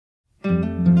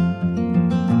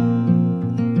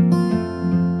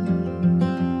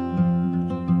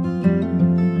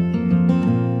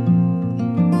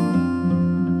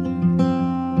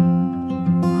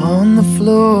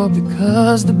floor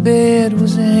because the bed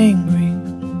was angry.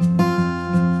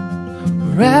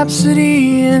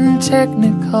 Rhapsody in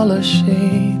technicolor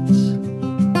shades.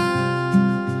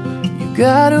 You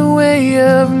got a way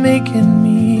of making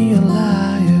me a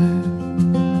liar,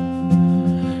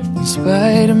 in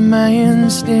spite of my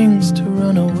instincts to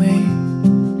run away.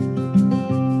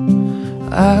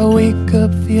 I wake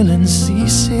up feeling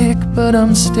seasick, but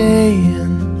I'm staying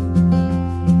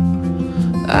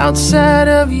outside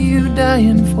of you,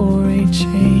 dying for a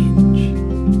change.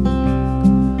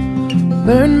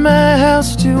 Burn my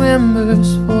house to embers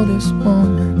for this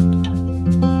moment,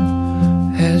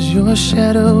 as your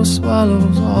shadow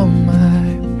swallows all my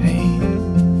pain.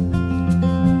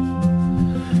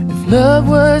 If love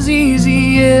was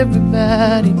easy,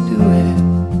 everybody do it.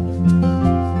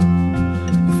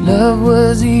 If love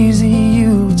was easy,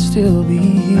 you'd still be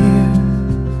here.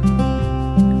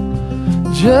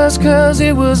 Just 'cause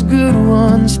it was good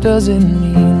once doesn't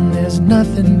mean there's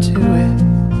nothing to it.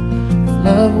 If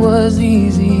love was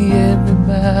easy,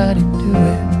 everybody do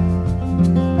it.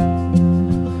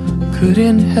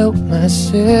 Couldn't help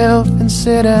myself and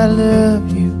said I love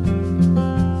you.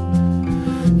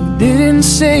 You didn't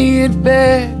say it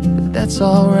back, but that's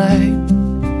alright.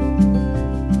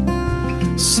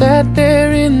 Sat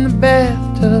there in the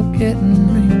bathtub getting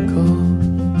wrinkled,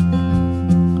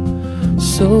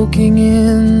 soaking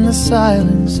in the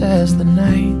silence as the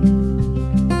night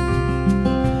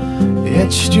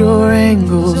etched your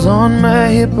angles on my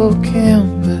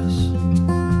hippocampus,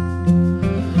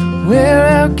 where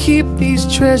I'll keep these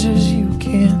treasures you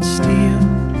can't steal.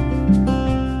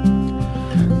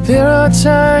 There are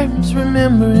times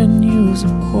remembering you's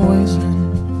a poison.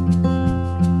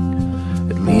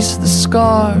 At least the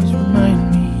scars remind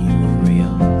me you were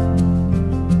real.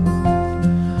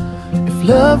 If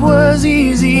love was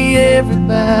easy,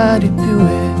 everybody do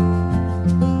it.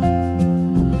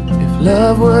 If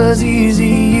love was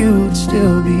easy, you'd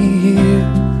still be here.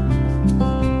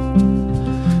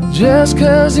 Just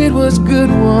 'cause it was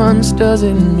good once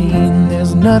doesn't mean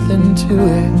there's nothing to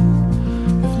it.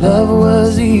 If love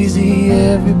was easy,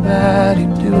 everybody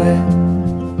do it.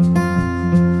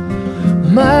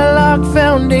 My lock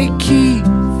found a key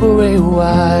for a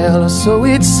while, or so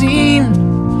it seemed.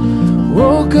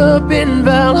 Woke up in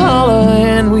Valhalla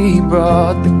and we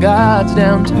brought the gods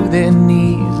down to their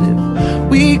knees. If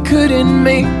we couldn't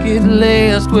make it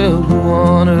last, well, who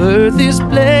on earth is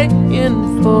playing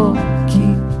for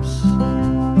keeps?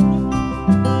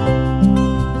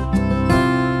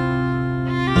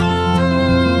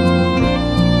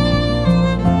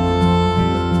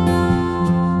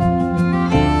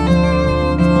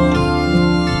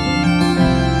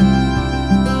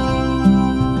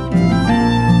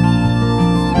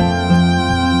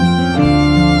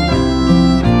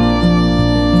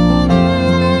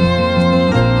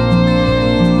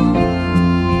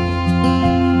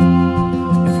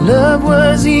 Love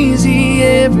was easy,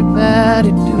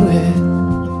 everybody do it.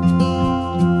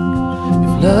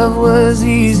 If love was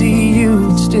easy,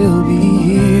 you'd still be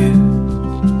here.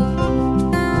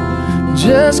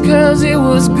 Just 'cause it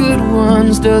was good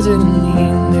once doesn't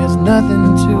mean there's nothing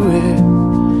to it.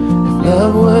 If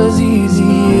love was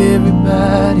easy,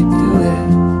 everybody do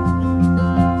it.